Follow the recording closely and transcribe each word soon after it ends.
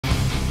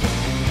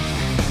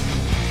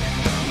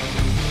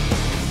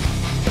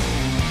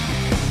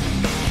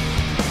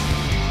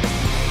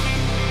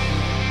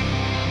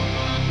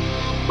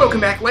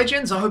Welcome back,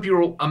 legends. I hope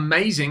you're all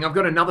amazing. I've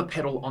got another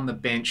pedal on the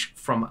bench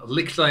from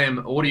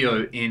Lichtlaerm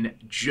Audio in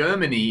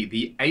Germany,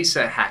 the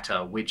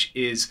Aesahaettr, which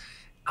is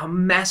a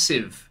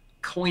massive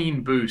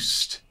clean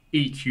boost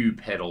EQ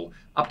pedal,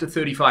 up to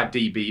 35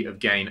 dB of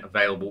gain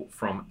available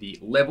from the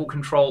level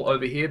control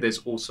over here. There's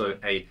also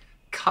a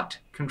cut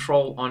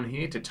control on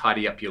here to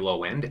tidy up your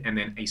low end, and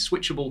then a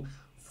switchable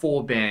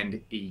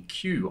 4-band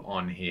EQ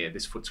on here.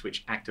 This foot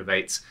switch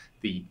activates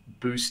the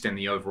boost and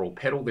the overall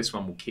pedal. This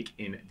one will kick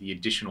in the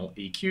additional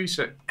EQ.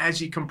 So as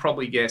you can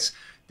probably guess,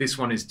 this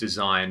one is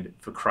designed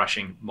for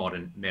crushing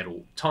modern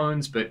metal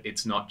tones, but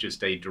it's not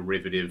just a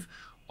derivative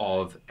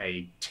of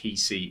a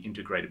TC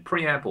integrated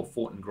preamp or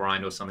Fort and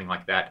Grind or something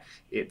like that.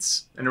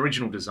 It's an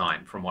original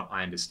design from what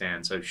I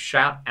understand. So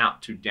shout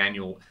out to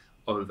Daniel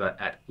over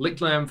at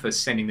Lichtlaerm for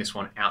sending this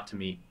one out to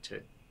me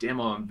to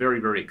demo. I'm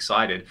very, very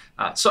excited.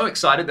 So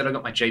excited that I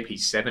got my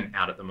JP7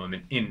 out at the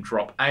moment in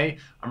drop A.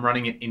 I'm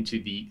running it into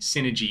the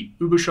Synergy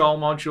Humbucker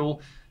module,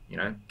 you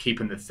know,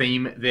 keeping the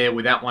theme there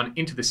with that one,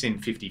 into the Syn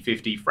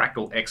 5050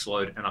 Fractal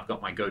X-Load, and I've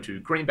got my go-to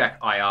Greenback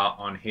IR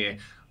on here.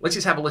 Let's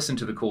just have a listen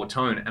to the core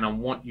tone, and I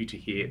want you to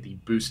hear the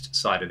boost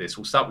side of this.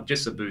 We'll start with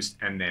just the boost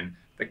and then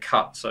the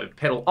cut. So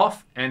pedal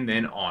off and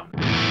then on.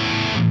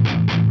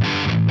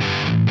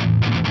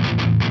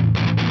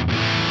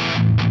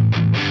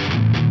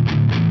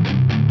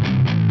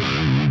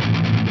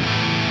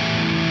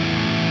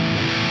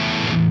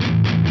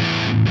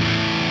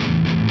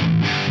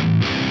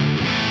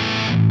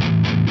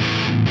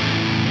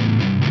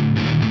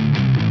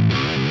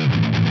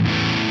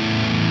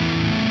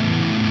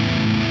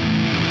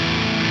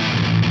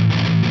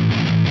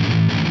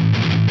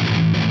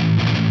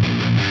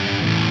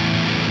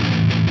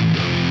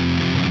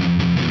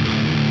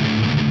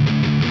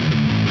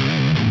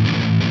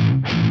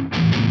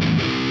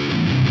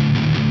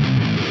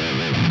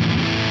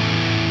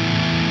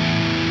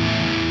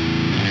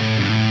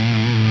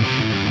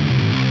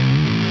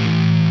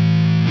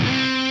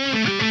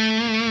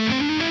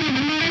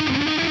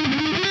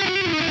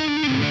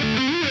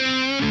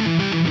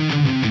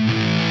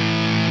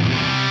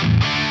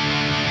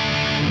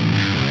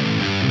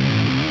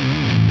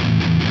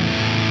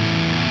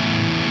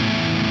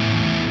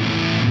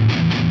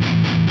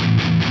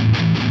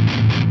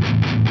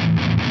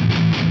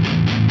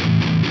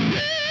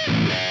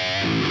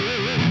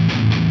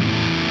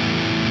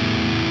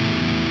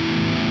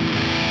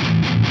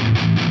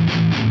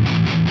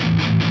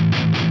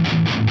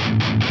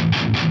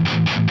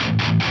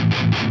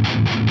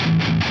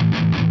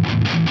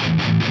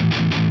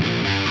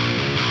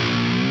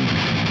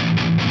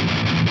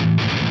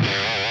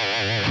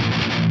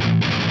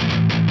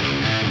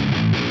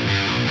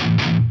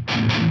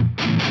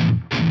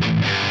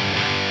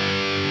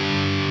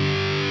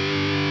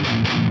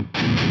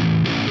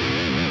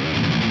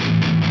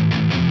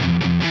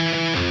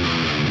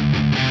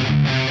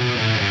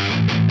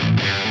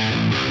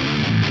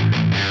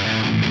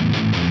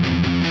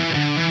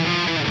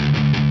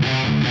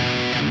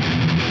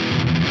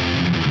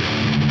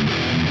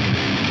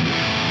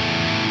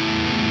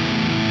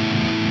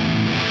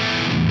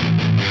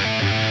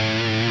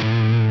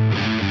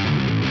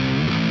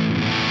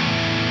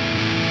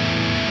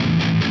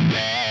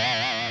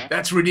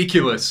 That's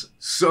ridiculous.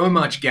 So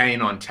much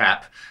gain on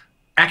tap.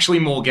 Actually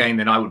more gain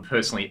than I would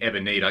personally ever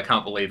need. I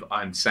can't believe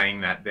I'm saying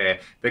that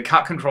there. The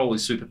cut control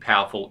is super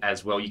powerful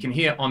as well. You can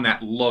hear on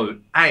that low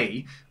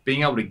A,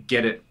 being able to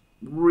get it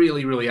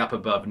really, really up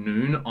above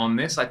noon on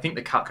this. I think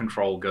the cut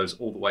control goes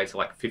all the way to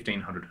like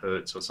 1500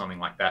 hertz or something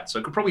like that. So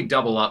it could probably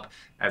double up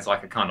as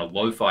like a kind of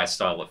lo-fi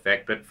style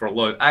effect, but for a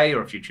low A,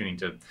 or if you're tuning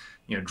to,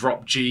 you know,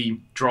 drop G,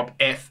 drop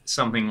F,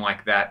 something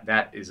like that,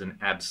 that is an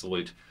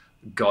absolute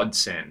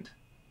godsend.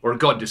 Or a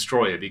God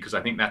Destroyer, because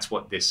I think that's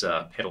what this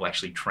pedal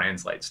actually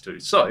translates to.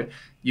 So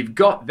you've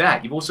got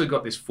that. You've also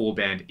got this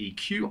 4-band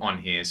EQ on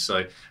here.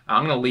 So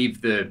I'm going to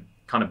leave the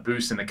kind of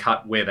boost and the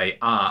cut where they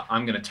are.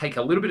 I'm going to take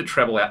a little bit of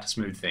treble out to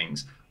smooth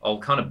things. I'll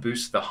kind of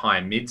boost the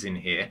high mids in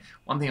here.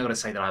 One thing I've got to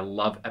say that I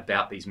love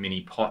about these mini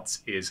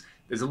pots is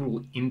there's a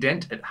little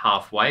indent at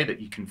halfway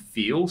that you can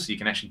feel, so you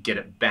can actually get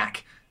it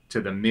back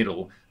to the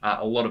middle.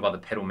 A lot of other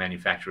pedal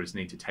manufacturers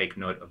need to take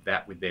note of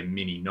that with their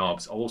mini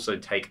knobs. I'll also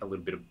take a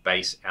little bit of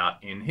bass out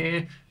in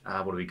here.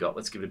 What do we got?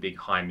 Let's give it a big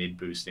high mid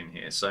boost in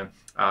here. So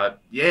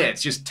yeah,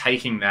 it's just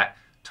taking that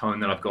tone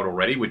that I've got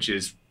already, which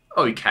is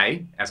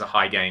okay as a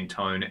high gain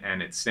tone,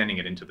 and it's sending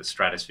it into the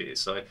stratosphere.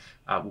 So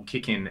we'll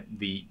kick in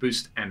the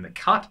boost and the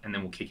cut, and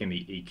then we'll kick in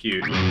the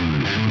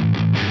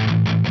EQ.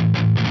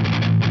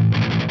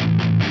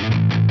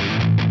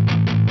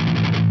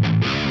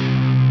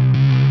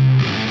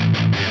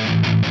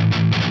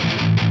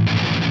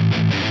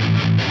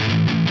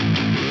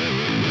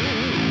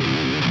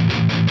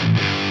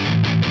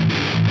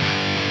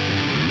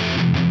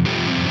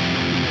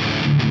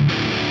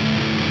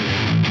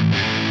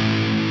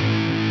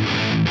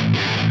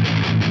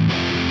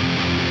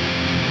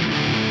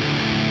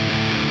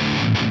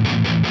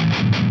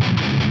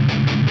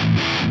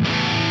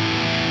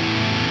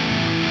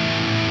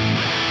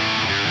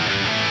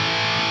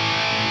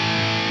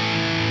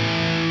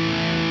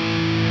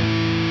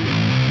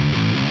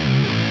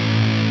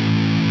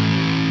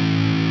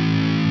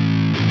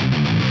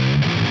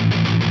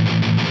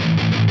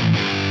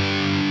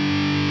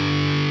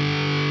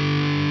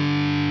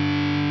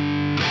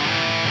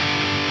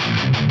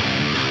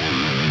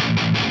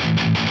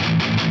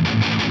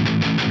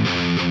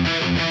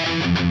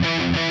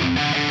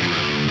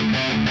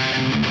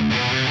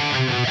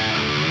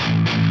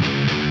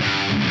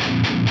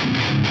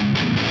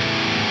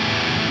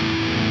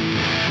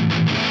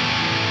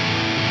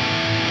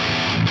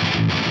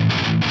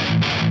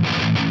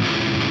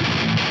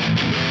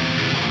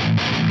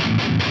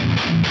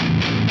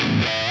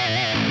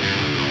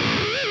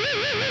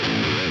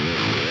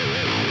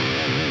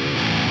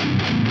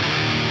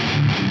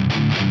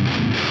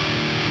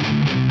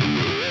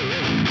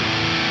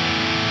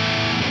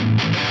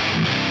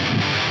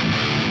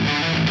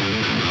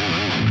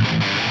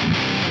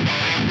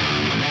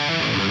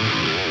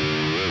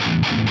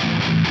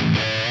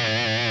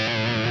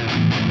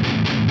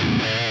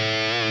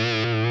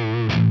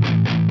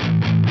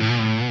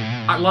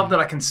 love that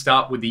I can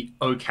start with the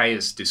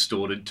okayest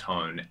distorted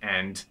tone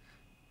and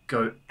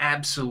go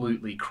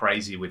absolutely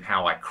crazy with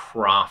how I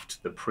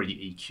craft the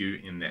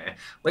pre-EQ in there.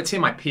 Let's hear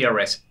my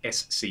PRS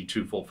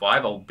SC245.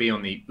 I'll be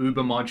on the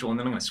Uber module, and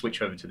then I'm going to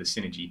switch over to the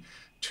Synergy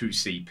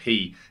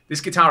 2CP.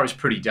 This guitar is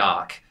pretty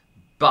dark,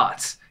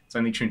 but it's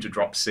only tuned to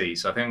drop C,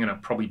 so I think I'm going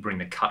to probably bring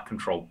the cut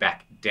control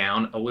back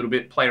down a little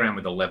bit, play around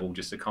with the level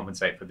just to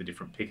compensate for the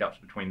different pickups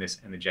between this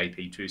and the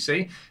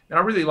JP2C. And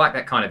I really like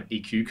that kind of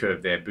EQ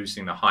curve there,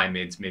 boosting the high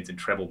mids, and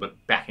treble, but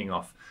backing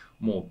off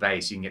more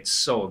bass. You can get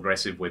so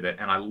aggressive with it,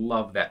 and I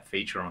love that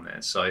feature on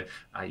there. So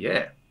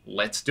yeah,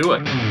 let's do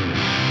it.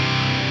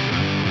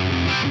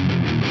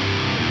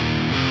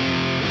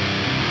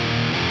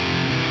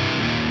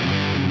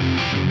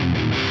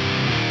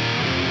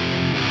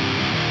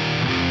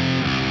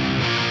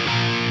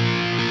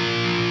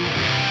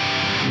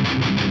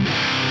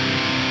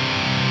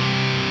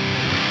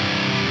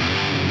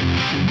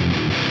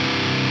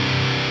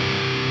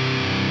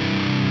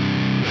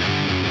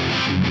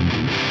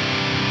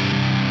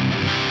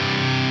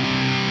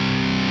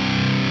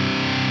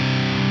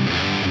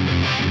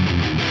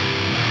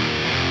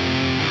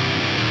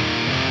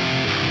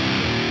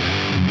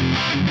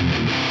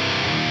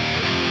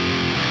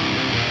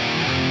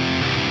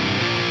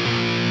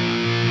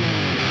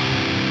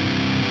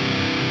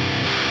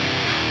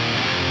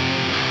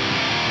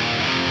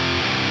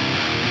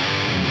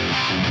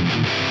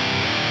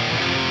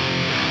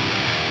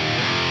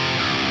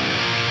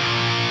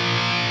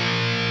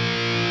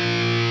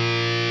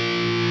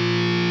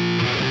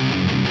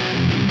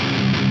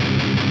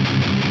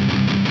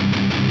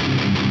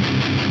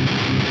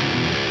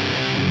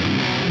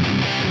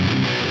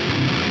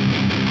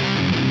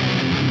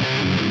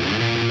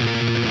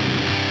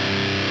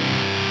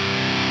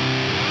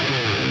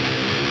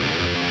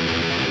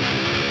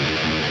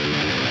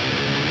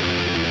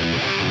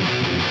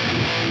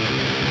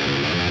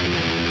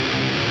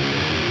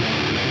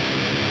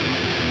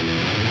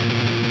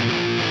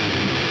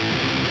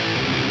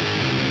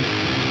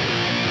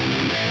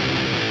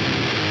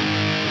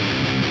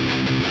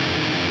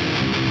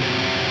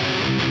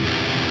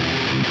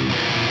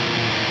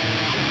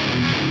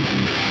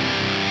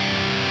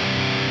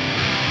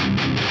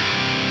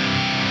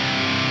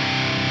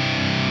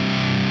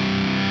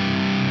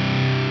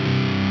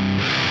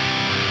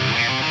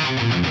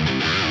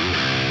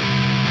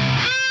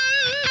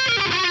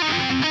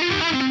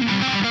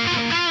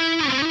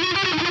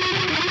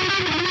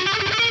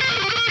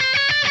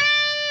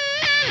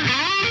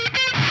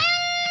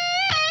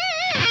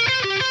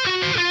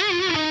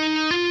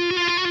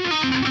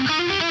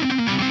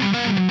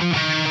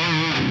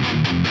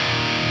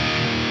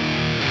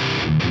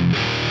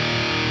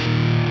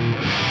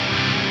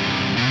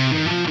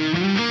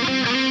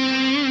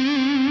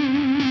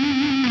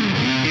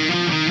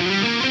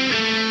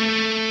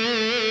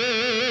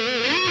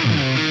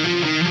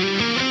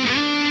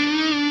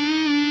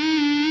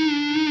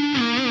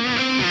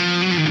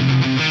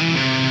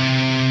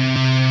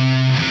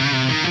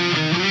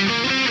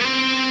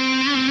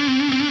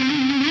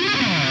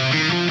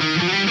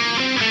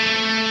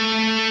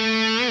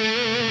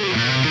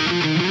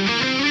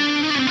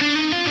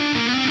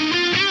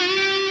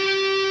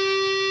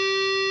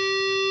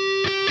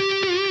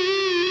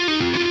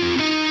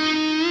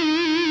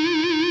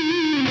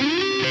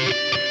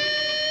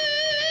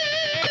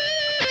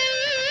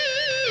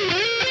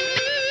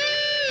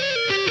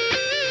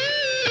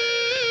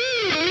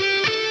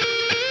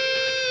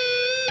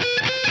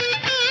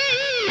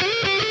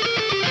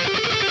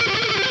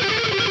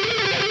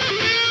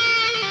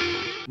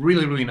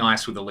 Really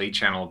nice with the lead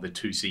channel of the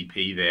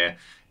 2CP there.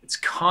 It's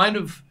kind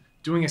of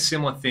doing a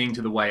similar thing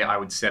to the way I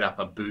would set up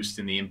a boost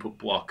in the input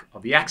block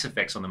of the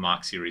Axe-Fx on the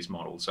Mark Series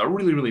model. So I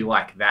really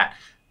like that.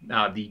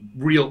 The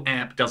real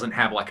amp doesn't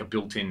have like a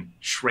built-in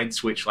shred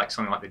switch like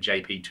something like the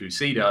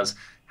JP2C does.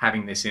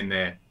 Having this in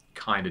there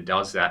kind of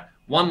does that.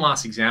 One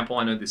last example,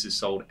 I know this is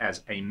sold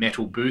as a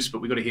metal boost, but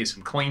we've got to hear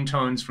some clean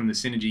tones from the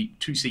Synergy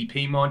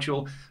 2CP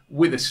module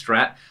with a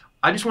Strat.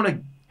 I just want to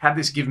have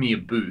this give me a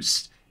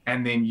boost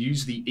and then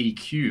use the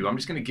EQ. I'm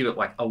just going to give it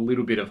like a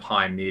little bit of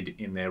high mid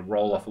in there,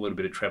 roll off a little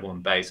bit of treble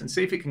and bass, and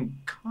see if it can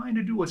kind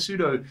of do a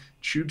pseudo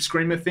tube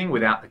screamer thing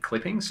without the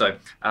clipping. So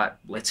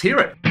let's hear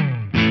it.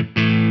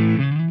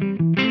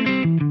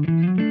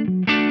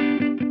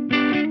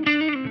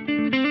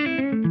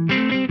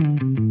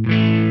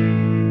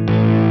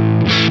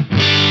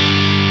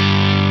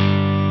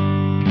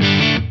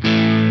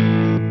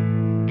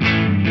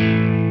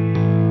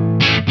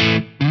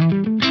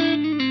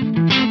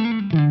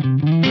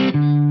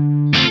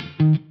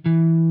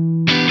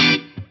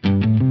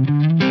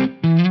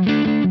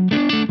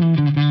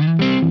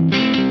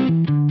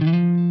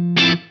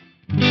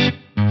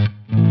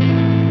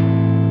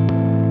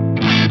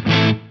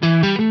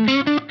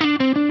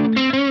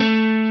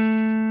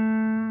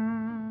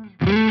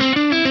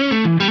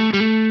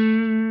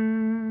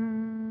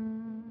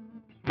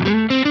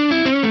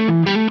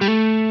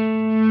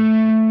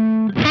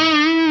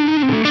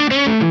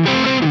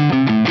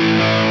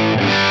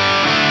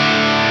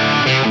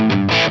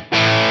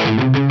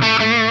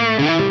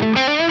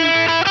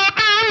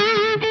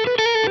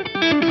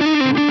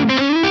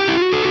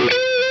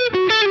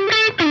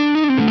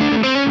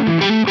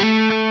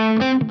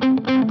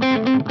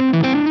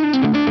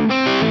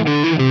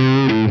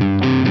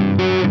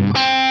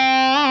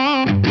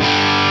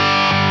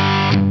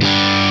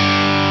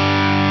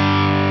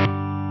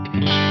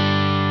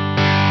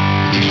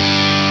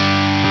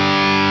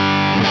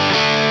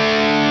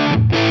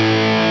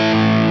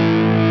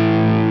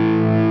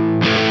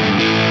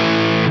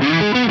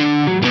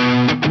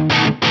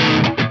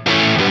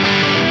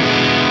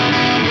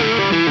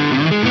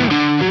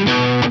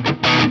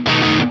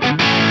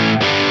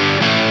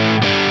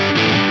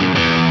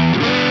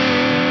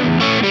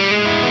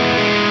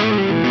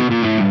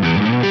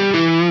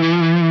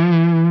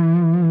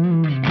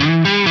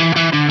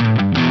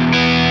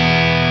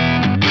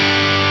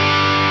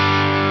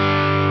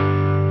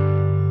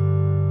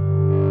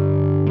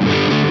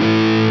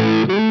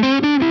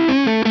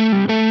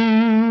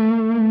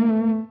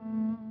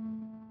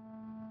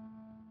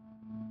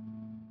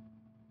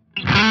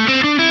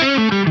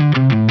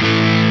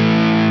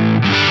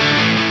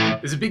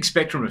 there's a big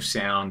spectrum of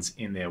sounds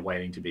in there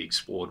waiting to be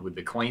explored with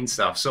the clean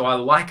stuff. So I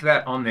like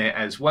that on there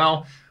as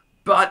well.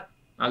 But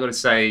I got to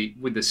say,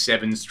 with the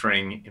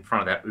 7-string in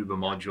front of that Uber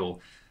module,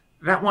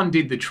 that one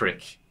did the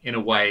trick in a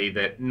way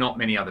that not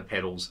many other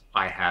pedals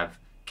I have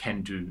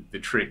can do the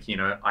trick. You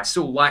know, I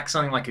still like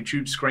something like a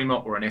Tube Screamer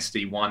or an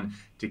SD1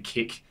 to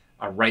kick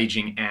a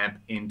raging amp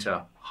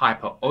into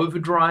hyper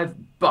overdrive,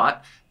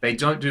 but they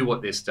don't do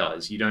what this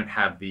does. You don't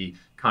have the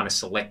kind of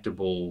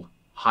selectable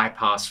high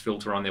pass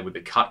filter on there with the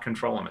cut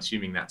control. I'm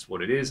assuming that's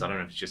what it is. I don't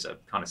know if it's just a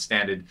kind of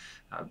standard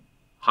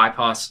high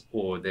pass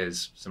or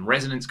there's some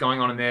resonance going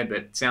on in there, but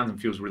it sounds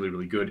and feels really,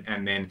 really good.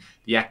 And then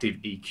the active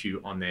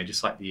EQ on there,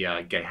 just like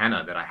the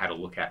Gehenna that I had a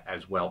look at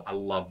as well. I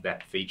love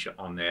that feature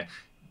on there.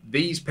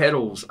 These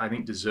pedals, I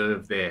think,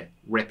 deserve their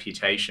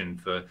reputation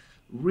for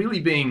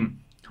really being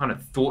kind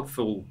of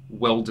thoughtful,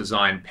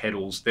 well-designed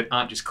pedals that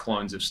aren't just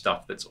clones of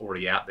stuff that's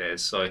already out there.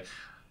 So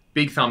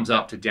big thumbs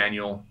up to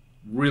Daniel.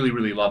 Really,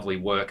 really lovely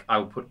work. I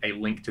will put a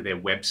link to their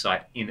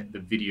website in the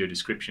video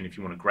description if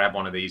you want to grab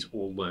one of these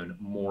or learn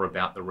more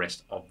about the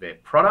rest of their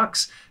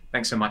products.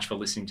 Thanks so much for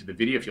listening to the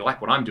video. If you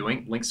like what I'm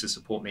doing, links to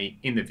support me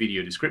in the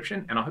video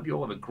description. And I hope you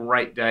all have a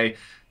great day.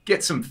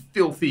 Get some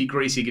filthy,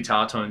 greasy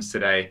guitar tones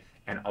today,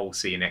 and I will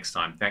see you next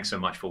time. Thanks so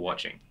much for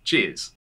watching. Cheers.